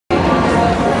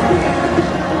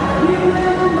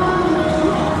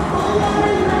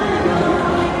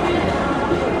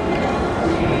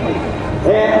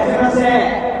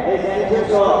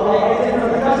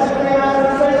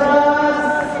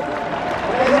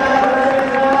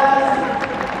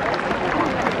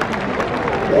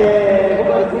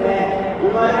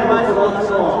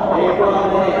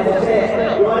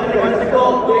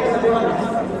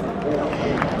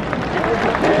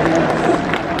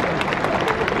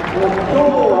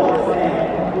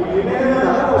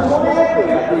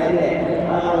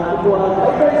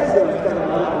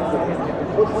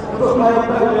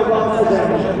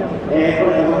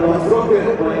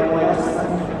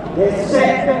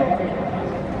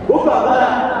僕はまだ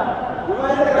生ま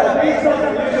れてからベイスターズ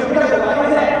の優勝を見たことがありま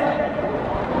せん。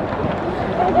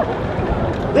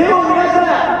でも皆さ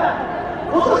ん、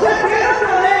今年は違います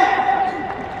からね。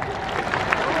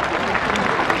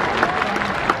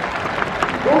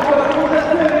僕はこんな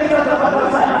強いベイスターズを待って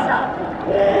ました。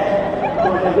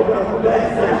僕の大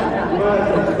好きな今永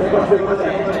選手先発ということ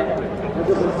で、ち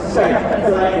ょっとしっかり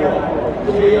ストライクを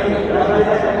決めるように頑張り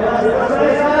たいと思います。よろしくお願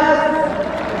いします。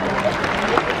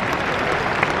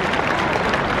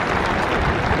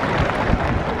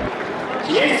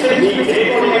に成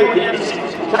功によるピンチ、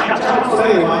キャッチャーのスタイ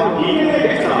ルは DNA ベ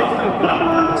イスターズ、ラン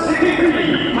ナー63、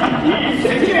いい関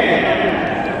根。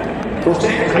そして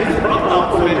解説バッター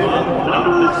を務めるのはラン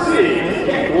ナー3、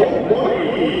結構多い。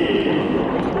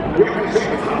よくチェッ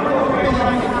ク3番をお願いしま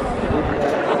す。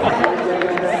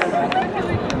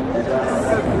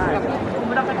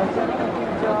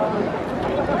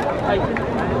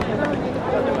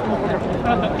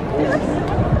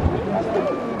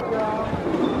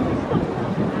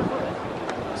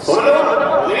それでは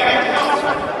お願いします。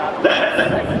レッ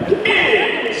ツピッ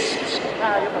チ。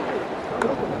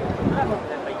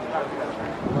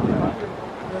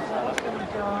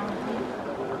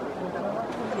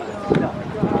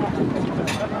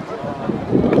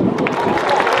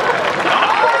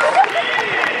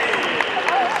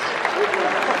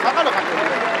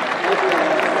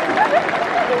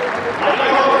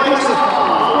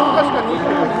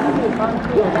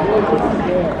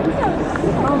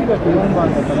304番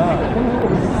だから、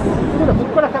ここ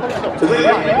から下がりましょう。続いて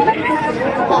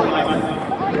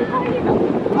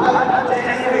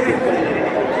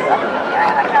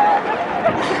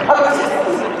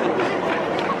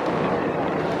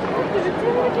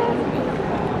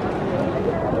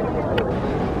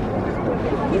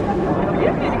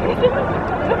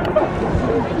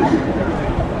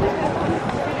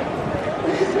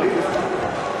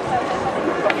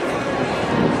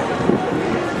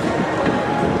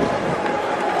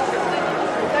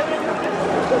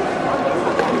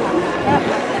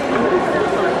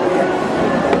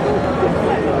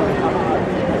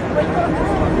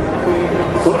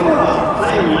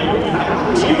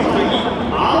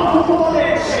アウトコーで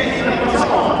締めていただきましょ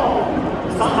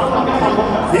う。スタンドの皆さんも